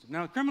justice system.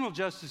 Now, the criminal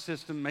justice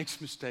system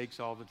makes mistakes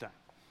all the time.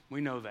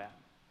 We know that.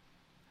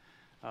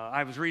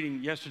 I was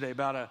reading yesterday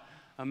about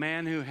a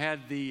man who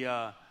had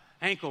the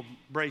ankle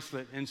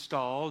bracelet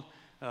installed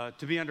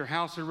to be under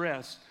house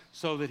arrest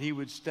so that he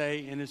would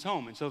stay in his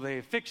home. And so they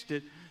affixed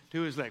it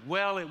to his leg.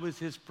 Well, it was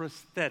his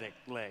prosthetic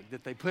leg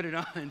that they put it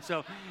on. And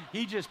so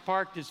he just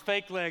parked his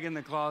fake leg in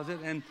the closet,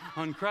 and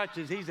on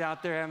crutches, he's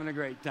out there having a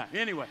great time.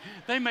 Anyway,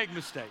 they make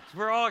mistakes.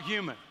 We're all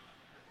human.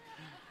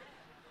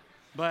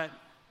 But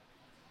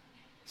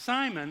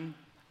Simon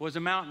was a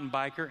mountain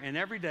biker, and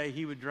every day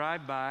he would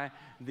drive by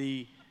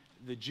the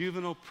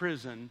juvenile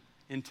prison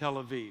in Tel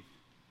Aviv.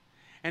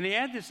 And he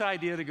had this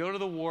idea to go to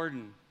the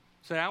warden,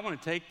 say, I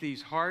want to take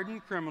these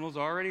hardened criminals,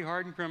 already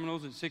hardened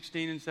criminals at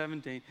 16 and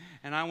 17,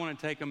 and I want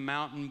to take them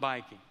mountain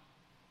biking.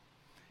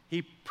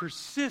 He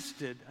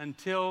persisted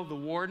until the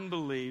warden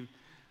believed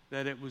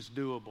that it was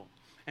doable.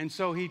 And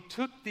so he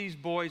took these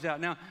boys out.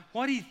 Now,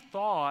 what he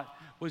thought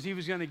was he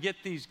was going to get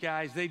these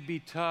guys, they'd be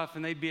tough,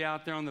 and they'd be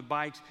out there on the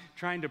bikes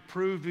trying to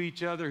prove to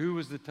each other who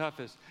was the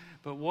toughest.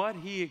 But what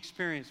he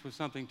experienced was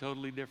something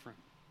totally different.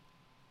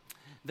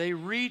 They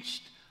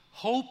reached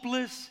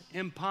hopeless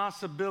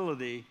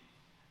impossibility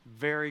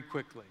very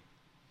quickly.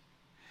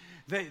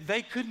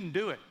 They couldn't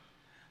do it.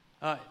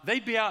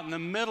 They'd be out in the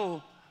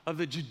middle of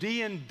the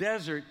Judean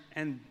desert,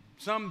 and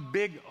some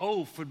big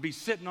oaf would be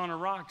sitting on a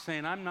rock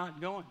saying, I'm not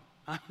going.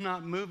 I'm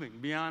not moving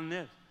beyond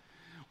this.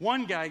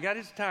 One guy got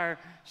his tire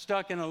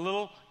stuck in a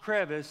little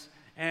crevice,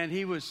 and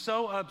he was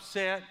so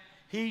upset,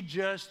 he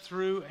just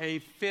threw a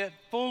fit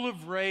full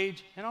of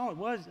rage, and all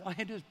he had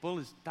to do was pull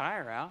his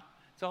tire out.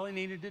 That's all he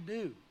needed to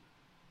do.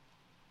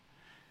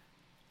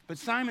 But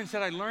Simon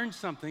said, I learned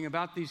something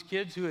about these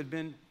kids who had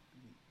been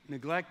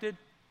neglected,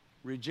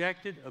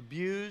 rejected,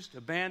 abused,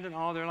 abandoned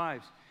all their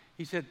lives.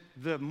 He said,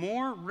 the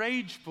more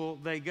rageful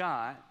they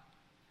got,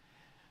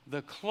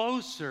 the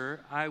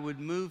closer I would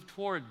move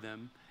toward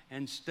them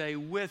and stay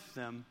with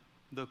them,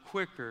 the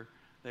quicker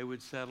they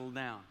would settle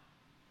down.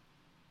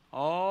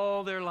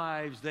 All their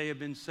lives they have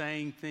been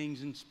saying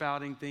things and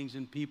spouting things,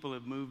 and people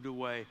have moved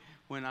away.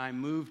 When I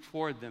moved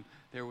toward them,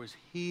 there was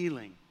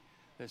healing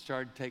that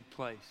started to take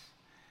place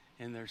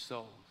in their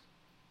souls.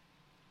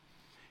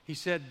 He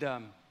said,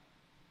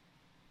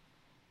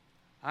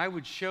 I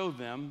would show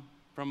them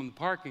from the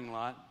parking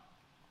lot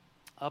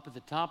up at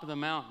the top of the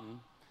mountain.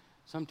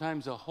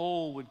 Sometimes a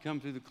hole would come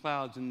through the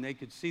clouds and they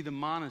could see the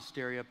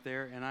monastery up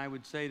there, and I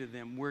would say to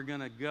them, we're going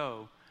to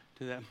go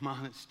to that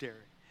monastery.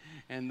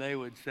 And they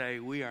would say,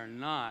 we are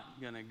not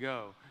going to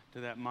go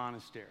to that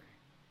monastery.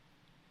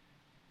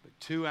 But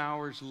 2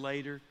 hours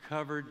later,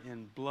 covered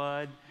in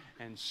blood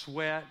and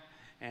sweat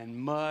and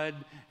mud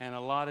and a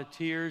lot of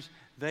tears,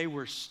 they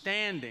were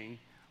standing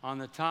on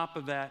the top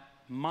of that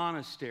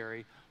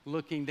monastery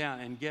looking down.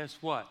 And guess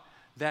what?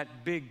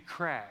 That big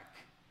crack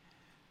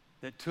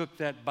that took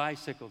that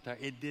bicycle tire,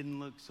 it didn't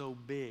look so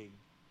big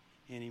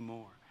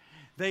anymore.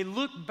 They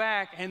looked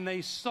back and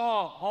they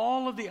saw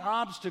all of the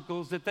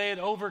obstacles that they had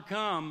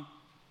overcome,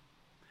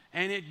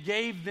 and it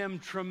gave them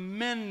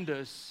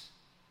tremendous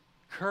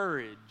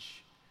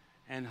courage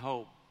and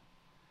hope.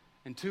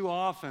 And too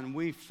often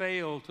we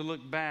fail to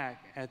look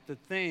back at the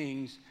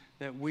things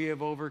that we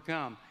have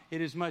overcome.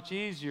 It is much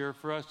easier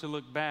for us to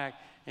look back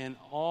in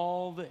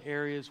all the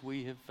areas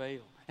we have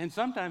failed. And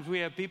sometimes we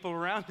have people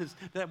around us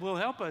that will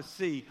help us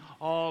see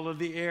all of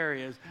the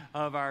areas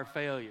of our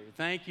failure.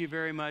 Thank you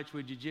very much.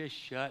 Would you just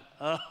shut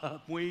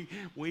up? We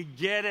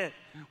get it.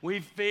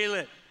 We feel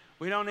it.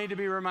 We don't need to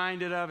be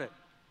reminded of it.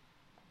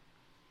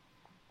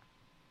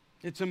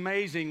 It's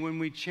amazing when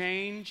we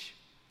change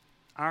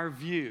our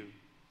view.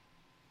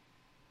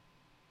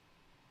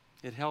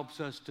 It helps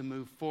us to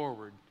move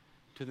forward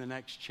to the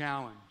next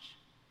challenge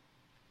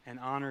and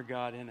honor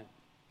God in it.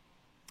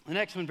 The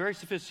next one, very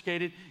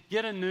sophisticated,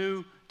 get a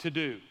new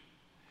to-do.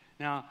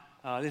 Now,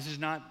 this is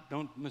not,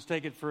 don't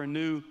mistake it for a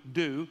new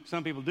do.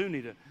 Some people do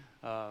need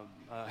a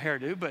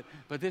hairdo,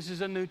 but this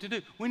is a new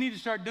to-do. We need to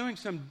start doing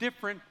some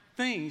different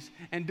things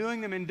and doing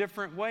them in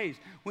different ways.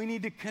 We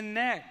need to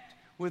connect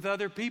with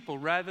other people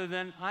rather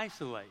than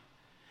isolate.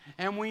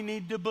 And we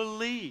need to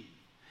believe.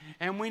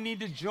 And we need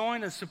to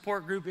join a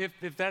support group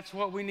if that's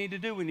what we need to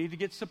do. We need to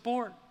get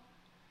support.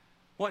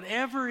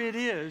 Whatever it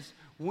is,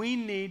 we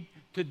need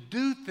to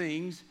do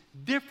things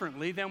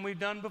differently than we've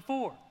done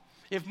before.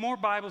 If more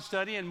Bible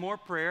study and more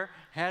prayer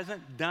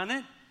hasn't done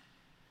it,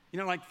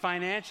 like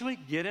financially,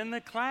 get in the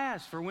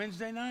class for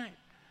Wednesday night.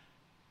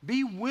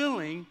 Be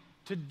willing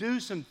to do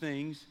some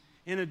things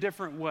in a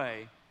different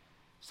way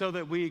so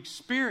that we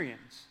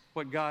experience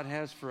what God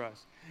has for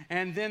us.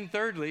 And then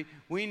thirdly,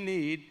 we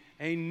need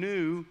a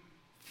new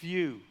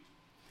few.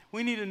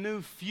 We need a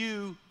new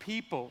few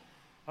people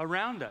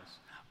around us.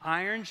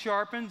 Iron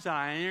sharpens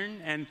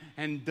iron,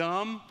 and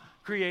dumb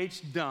creates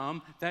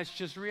dumb. That's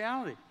just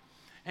reality.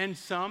 And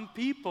some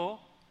people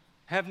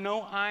have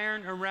no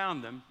iron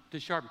around them to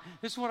sharpen.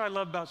 This is what I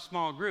love about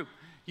small group.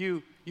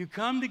 You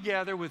come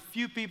together with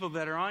few people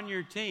that are on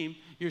your team.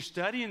 You're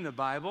studying the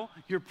Bible.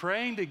 You're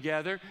praying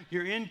together.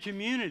 You're in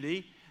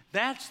community.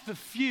 That's the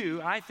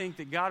few, I think,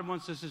 that God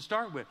wants us to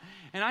start with.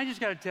 And I just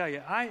got to tell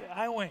you,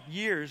 I went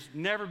years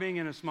never being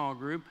in a small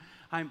group.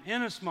 I'm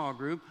in a small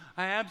group.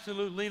 I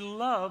absolutely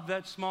love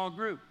that small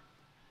group.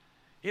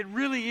 It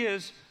really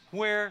is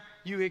where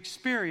you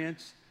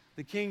experience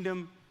the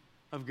kingdom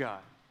of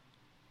God.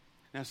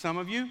 Now, some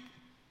of you,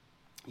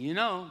 you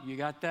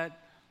got that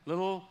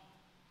little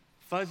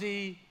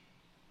fuzzy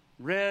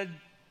red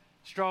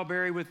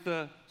strawberry with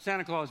the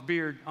Santa Claus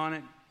beard on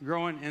it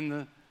growing in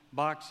the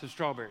box of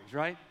strawberries,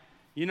 right?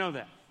 You know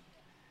that.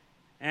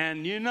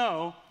 And you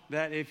know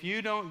that if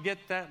you don't get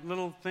that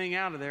little thing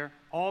out of there,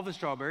 all the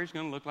strawberries are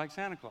going to look like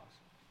Santa Claus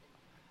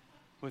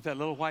with that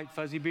little white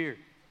fuzzy beard.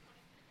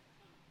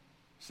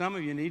 Some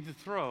of you need to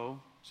throw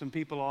some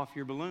people off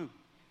your balloon.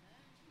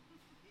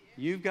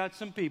 You've got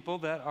some people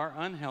that are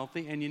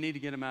unhealthy, and you need to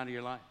get them out of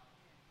your life.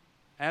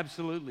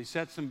 Absolutely.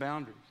 Set some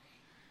boundaries.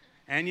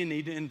 And you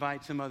need to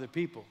invite some other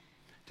people.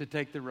 to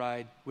take the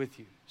ride with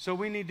you. So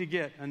we need to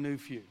get a new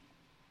few.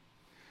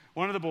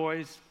 One of the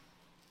boys,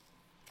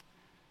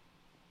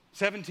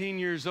 17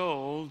 years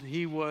old,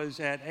 he was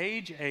at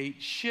age 8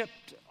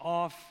 shipped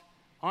off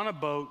on a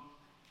boat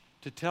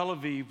to Tel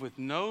Aviv with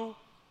no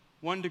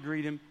one to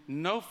greet him,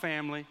 no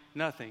family,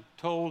 nothing,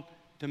 told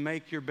to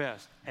make your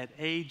best at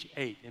age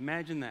 8.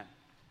 Imagine that.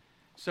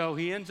 So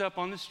he ends up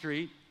on the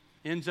street,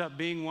 ends up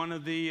being one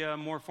of the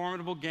more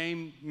formidable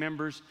gang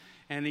members,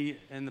 and he,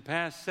 in the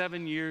past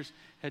 7 years,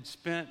 had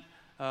spent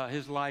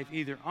his life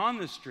either on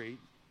the street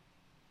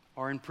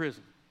or in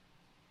prison.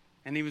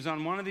 And he was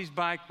on one of these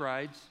bike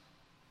rides,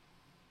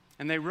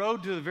 and they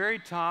rode to the very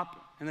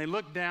top, and they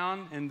looked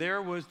down, and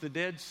there was the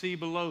Dead Sea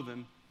below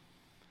them.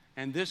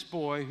 And this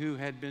boy, who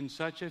had been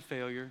such a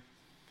failure,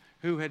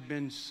 who had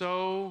been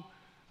so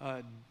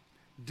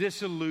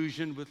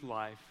disillusioned with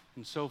life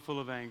and so full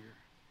of anger,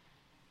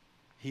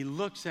 he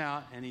looks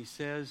out and he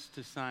says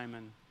to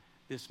Simon,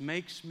 "This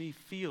makes me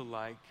feel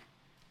like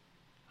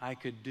I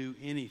could do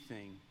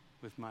anything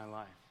with my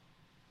life."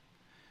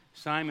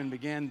 Simon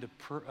began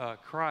to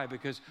cry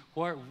because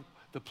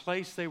the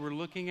place they were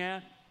looking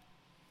at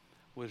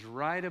was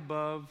right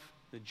above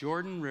the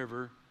Jordan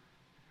River,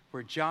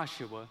 where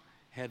Joshua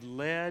had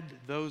led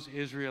those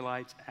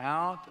Israelites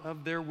out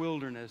of their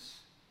wilderness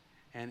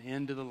and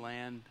into the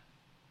land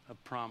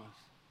of promise.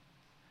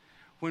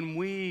 When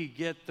we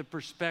get the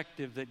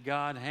perspective that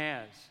God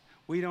has,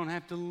 we don't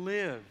have to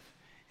live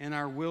in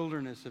our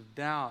wilderness of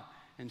doubt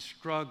and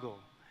struggle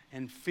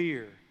and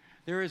fear.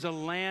 There is a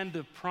land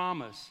of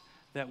promise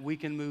that we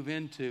can move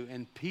into,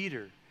 and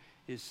Peter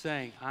is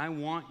saying, I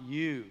want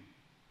you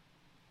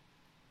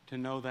to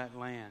know that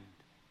land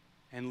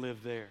and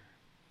live there.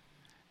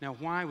 Now,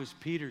 why was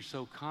Peter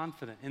so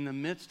confident in the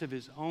midst of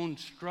his own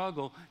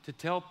struggle to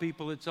tell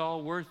people it's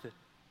all worth it?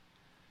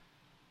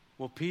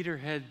 Well, Peter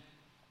had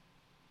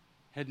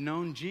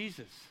known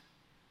Jesus.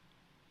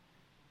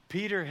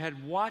 Peter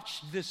had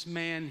watched this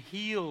man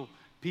heal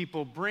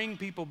people, bring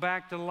people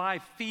back to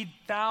life, feed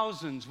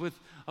thousands with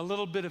a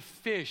little bit of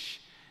fish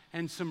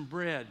and some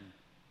bread.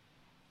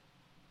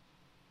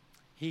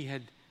 He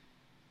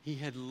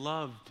had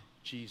loved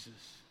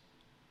Jesus.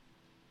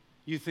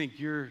 You think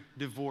your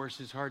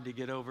divorce is hard to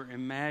get over.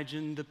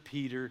 Imagine the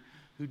Peter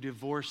who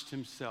divorced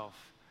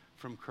himself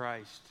from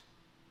Christ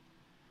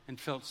and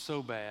felt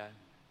so bad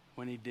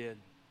when he did.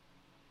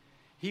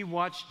 He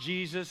watched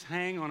Jesus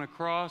hang on a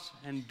cross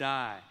and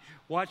die.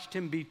 Watched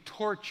him be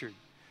tortured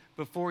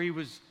before he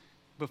was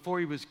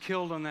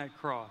killed on that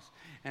cross.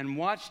 And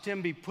watched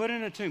him be put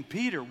in a tomb.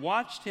 Peter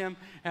watched him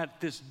at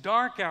this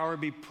dark hour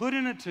be put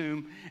in a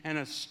tomb and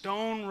a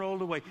stone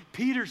rolled away.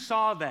 Peter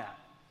saw that.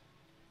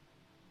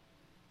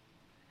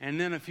 And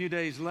then a few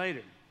days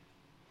later,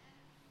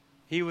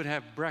 he would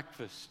have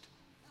breakfast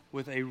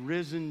with a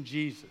risen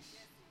Jesus.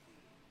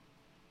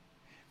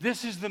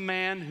 This is the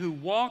man who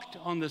walked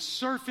on the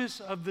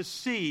surface of the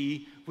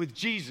sea with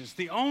Jesus,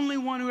 the only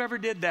one who ever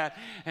did that.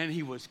 And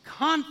he was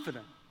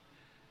confident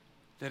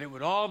that it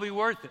would all be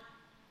worth it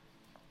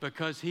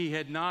because he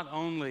had not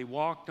only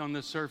walked on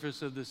the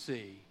surface of the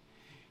sea,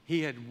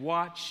 he had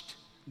watched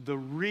the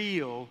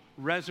real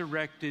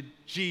resurrected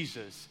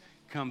Jesus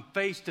come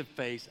face to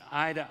face,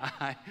 eye to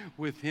eye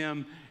with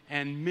him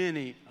and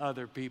many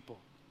other people.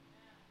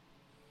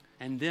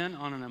 And then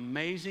on an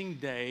amazing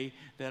day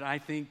that I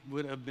think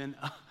would have been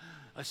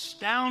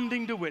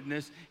astounding to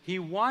witness, he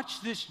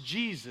watched this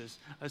Jesus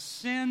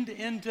ascend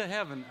into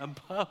heaven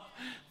above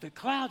the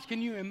clouds.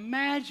 Can you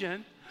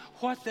imagine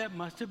what that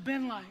must have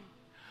been like?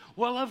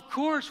 Well, of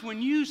course,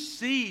 when you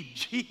see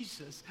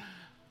Jesus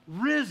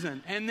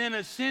risen and then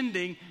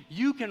ascending,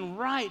 you can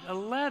write a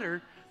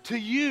letter to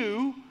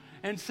you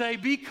and say,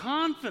 be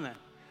confident.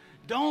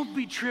 Don't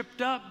be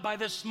tripped up by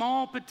the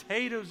small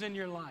potatoes in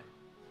your life.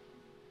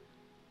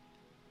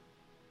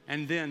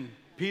 And then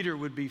Peter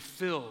would be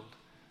filled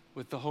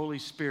with the Holy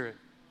Spirit,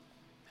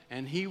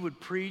 and he would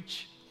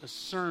preach a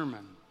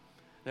sermon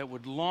that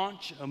would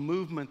launch a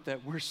movement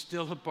that we're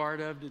still a part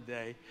of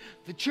today,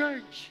 the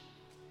church.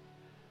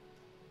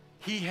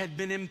 He had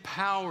been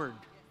empowered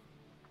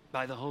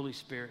by the Holy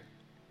Spirit.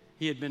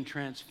 He had been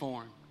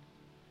transformed.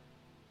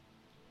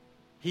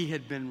 He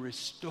had been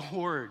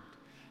restored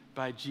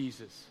by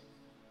Jesus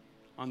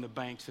on the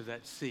banks of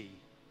that sea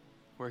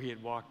where he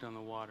had walked on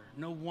the water.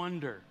 No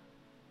wonder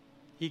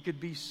he could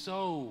be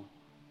so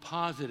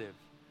positive,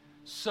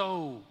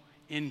 so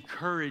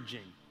encouraging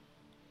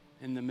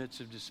in the midst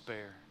of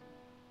despair.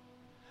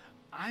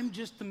 I'm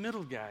just the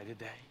middle guy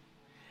today.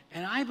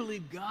 And I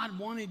believe God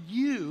wanted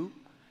you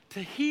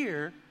to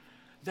hear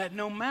that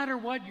no matter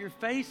what you're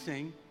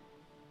facing,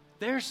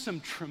 there's some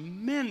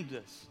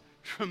tremendous,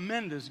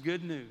 tremendous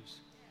good news.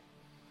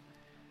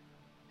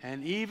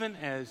 And even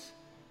as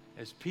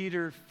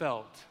Peter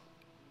felt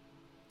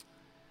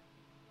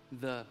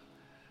the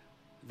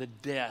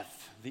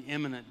death, the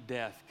imminent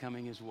death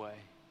coming his way,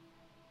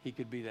 he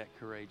could be that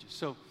courageous.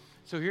 So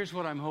here's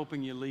what I'm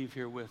hoping you leave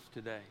here with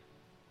today.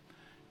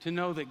 To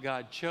know that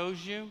God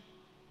chose you,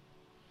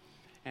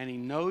 and he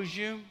knows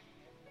you,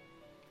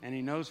 and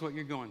he knows what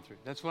you're going through.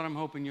 That's what I'm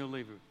hoping you'll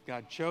leave with.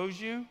 God chose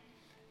you,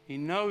 he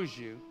knows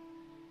you,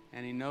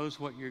 and he knows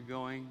what you're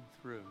going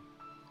through.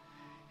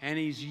 And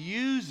he's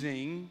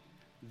using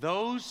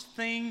those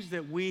things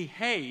that we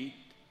hate,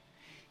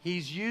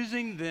 he's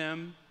using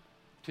them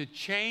to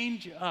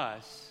change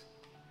us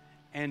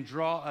and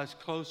draw us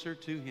closer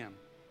to him.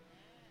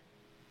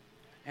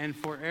 And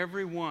for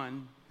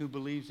everyone who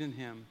believes in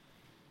him,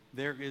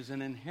 there is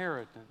an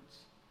inheritance,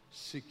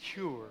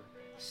 secure,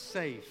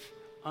 safe,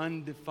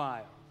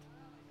 undefiled.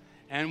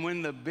 And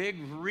when the big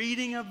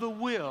reading of the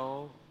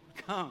will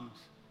comes,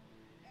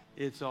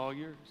 it's all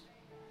yours.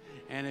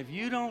 And if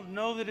you don't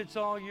know that it's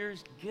all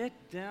yours, get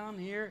down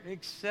here,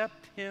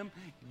 accept him,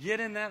 get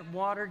in that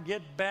water,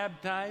 get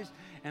baptized,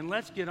 and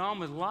let's get on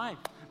with life,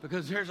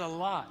 because there's a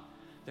lot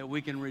that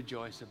we can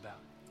rejoice about.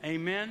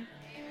 Amen?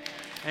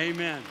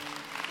 Amen.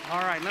 All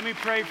right, let me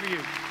pray for you.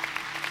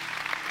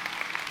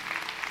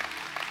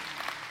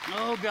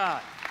 Oh,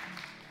 God,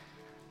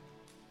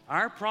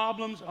 our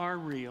problems are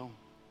real,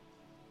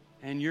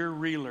 and you're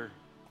realer.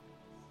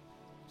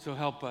 So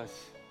help us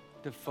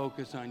to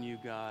focus on you,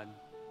 God,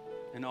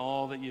 and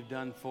all that you've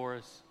done for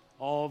us,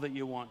 all that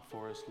you want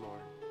for us,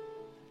 Lord.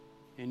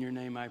 In your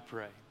name I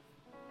pray.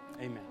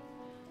 Amen.